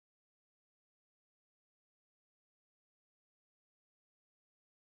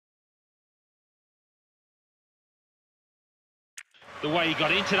The way he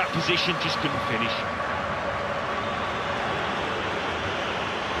got into that position, just couldn't finish.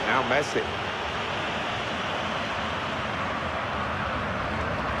 Now Messi.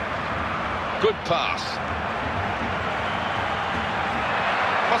 Good pass.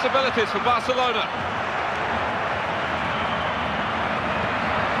 Possibilities for Barcelona.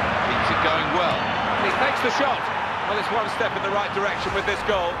 Keeps it going well. He takes the shot. Well, it's one step in the right direction with this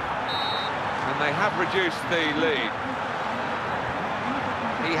goal. And they have reduced the lead.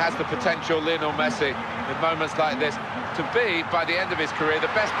 He has the potential, Lionel Messi, in moments like this, to be, by the end of his career, the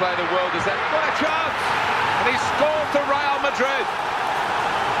best player the world has ever. What a chance! And he scored for Real Madrid.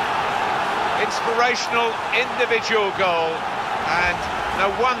 Inspirational individual goal, and no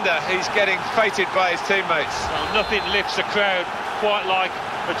wonder he's getting feted by his teammates. Well, nothing lifts a crowd quite like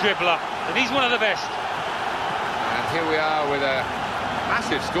a dribbler, and he's one of the best. And here we are with a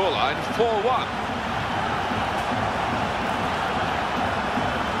massive scoreline, 4-1.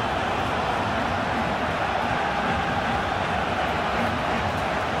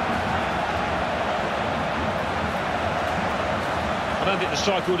 I don't think the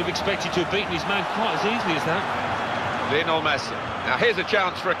striker would have expected to have beaten his man quite as easily as that. Lionel Messi. Now here's a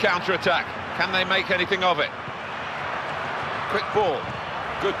chance for a counter-attack. Can they make anything of it? Quick ball.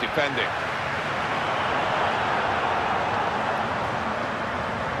 Good defending.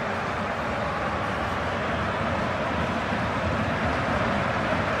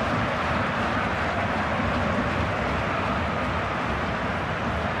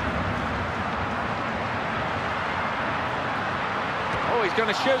 Oh, he's going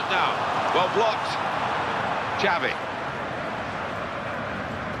to shoot now. Well blocked. Xavi.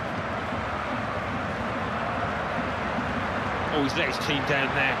 Oh, he's let his team down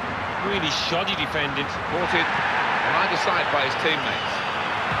there. Really shoddy defending. Supported on either side by his teammates.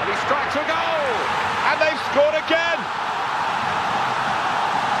 And he strikes a goal! And they've scored again!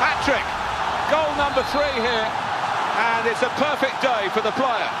 Patrick, goal number 3 here. And it's a perfect day for the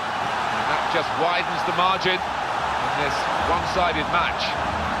player. And that just widens the margin in this one-sided match.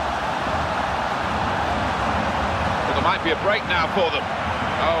 Well, there might be a break now for them.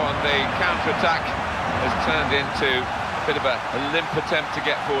 Oh, and the counter-attack has turned into a bit of a limp attempt to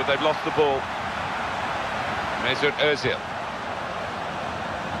get forward. They've lost the ball. Mesut Ozil.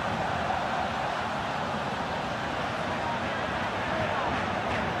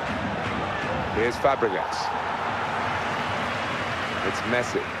 Here's Fabregas. It's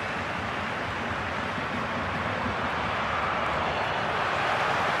Messi.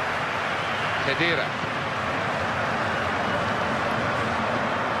 Khedira.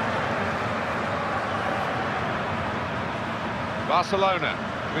 Barcelona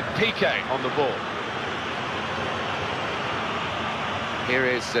with Piqué on the ball. Here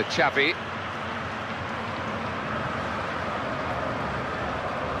is Xavi.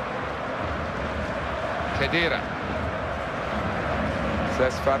 Khedira.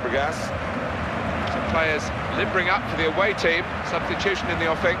 Says Fabregas. Some players limbering up for the away team. Substitution in the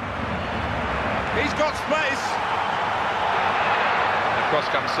offing. He's got space. And across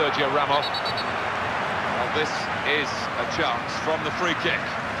comes Sergio Ramos. Well, this is a chance from the free kick.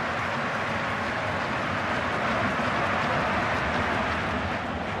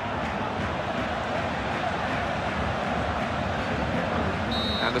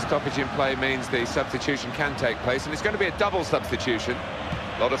 And the stoppage in play means the substitution can take place, and it's going to be a double substitution.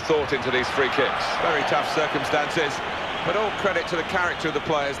 A lot of thought into these free kicks. Very tough circumstances, but all credit to the character of the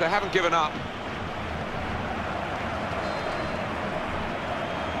players. They haven't given up.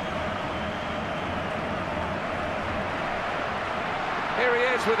 Here he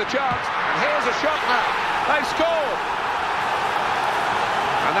is with a chance, and here's a shot now. They've scored!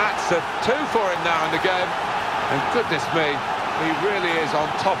 And that's a 2 for him now in the game. And goodness me, he really is on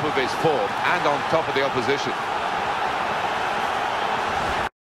top of his form and on top of the opposition.